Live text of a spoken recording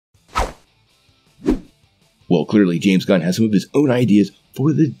Well, clearly James Gunn has some of his own ideas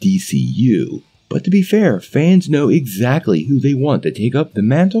for the DCU. But to be fair, fans know exactly who they want to take up the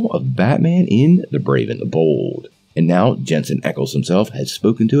mantle of Batman in The Brave and the Bold. And now Jensen Ackles himself has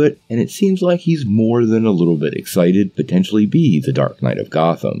spoken to it, and it seems like he's more than a little bit excited to potentially be the Dark Knight of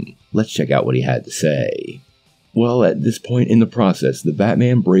Gotham. Let's check out what he had to say. Well, at this point in the process, the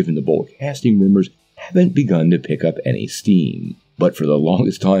Batman Brave and the Bold casting rumors haven't begun to pick up any steam. But for the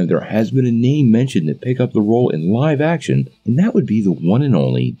longest time, there has been a name mentioned to pick up the role in live action, and that would be the one and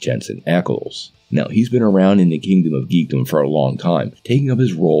only Jensen Ackles. Now, he's been around in the kingdom of geekdom for a long time, taking up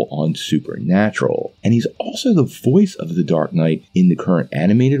his role on Supernatural. And he's also the voice of the Dark Knight in the current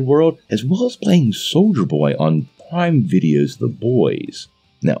animated world, as well as playing Soldier Boy on Prime Video's The Boys.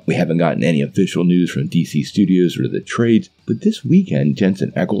 Now, we haven't gotten any official news from DC Studios or the trades, but this weekend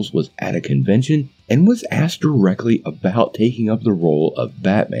Jensen Ackles was at a convention and was asked directly about taking up the role of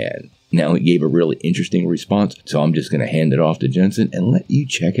Batman. Now, he gave a really interesting response, so I'm just going to hand it off to Jensen and let you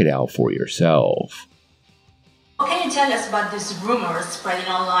check it out for yourself. What can you tell us about these rumors spreading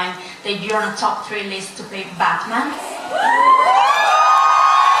online that you're on a top 3 list to play Batman?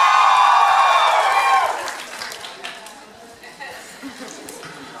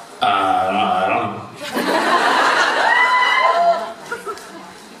 I don't know.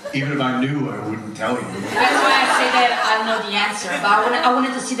 Even if I knew, I wouldn't tell you. That's why I say that I know the answer, but I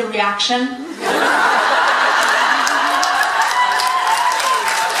wanted to see the reaction.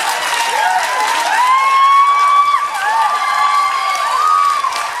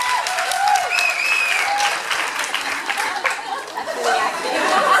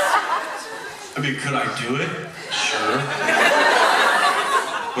 I mean, could I do it? Sure.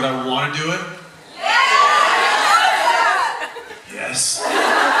 Would I want to do it? Yes.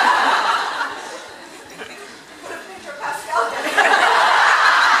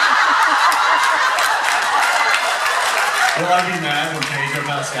 Will I be mad when Pedro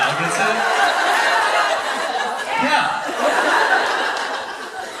Pascal gets it? Yeah.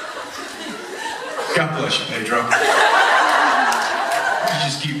 God bless you, Pedro. You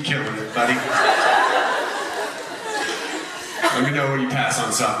just keep killing it, buddy. Let me know when you pass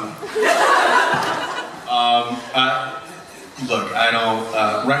on something. Look, I don't.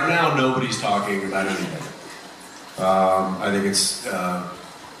 Right now, nobody's talking about anything. I think it's.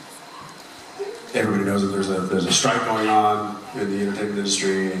 Everybody knows that there's a strike going on in the entertainment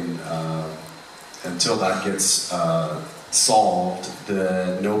industry, and until that gets solved,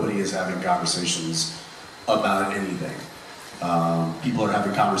 nobody is having conversations about anything. People are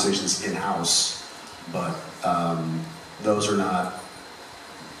having conversations in-house, but those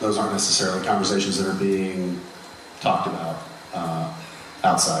aren't necessarily conversations that are being talked about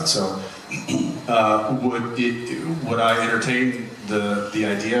outside. So, would I entertain the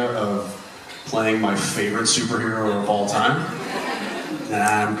idea of playing my favorite superhero of all time?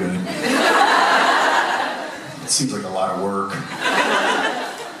 Nah, I'm good. It seems like a lot of work.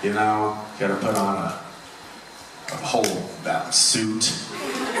 You know, gotta put on a whole that suit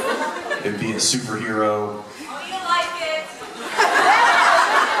and be a superhero. Oh, you like it?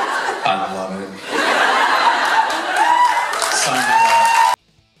 I love it. Sign me up.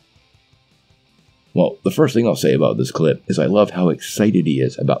 Well, the first thing I'll say about this clip is I love how excited he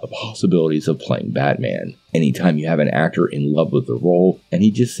is about the possibilities of playing Batman. Anytime you have an actor in love with the role, and he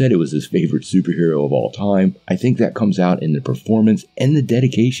just said it was his favorite superhero of all time, I think that comes out in the performance and the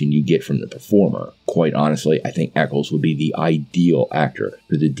dedication you get from the performer. Quite honestly, I think Ackles would be the ideal actor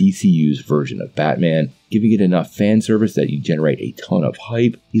for the DCU's version of Batman, giving it enough fan service that you generate a ton of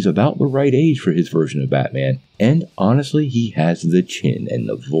hype. He's about the right age for his version of Batman, and honestly, he has the chin and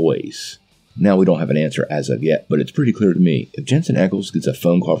the voice. Now, we don't have an answer as of yet, but it's pretty clear to me. If Jensen Ackles gets a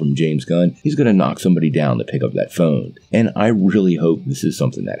phone call from James Gunn, he's going to knock somebody down to pick up that phone. And I really hope this is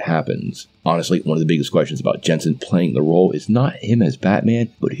something that happens. Honestly, one of the biggest questions about Jensen playing the role is not him as Batman,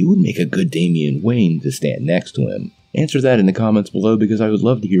 but who would make a good Damian Wayne to stand next to him? Answer that in the comments below because I would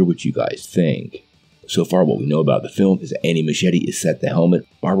love to hear what you guys think. So far, what we know about the film is that Andy Muschietti is set the helmet,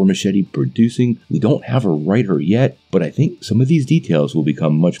 Barbara Muschietti producing. We don't have a writer yet, but I think some of these details will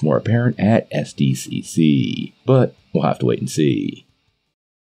become much more apparent at SDCC. But we'll have to wait and see.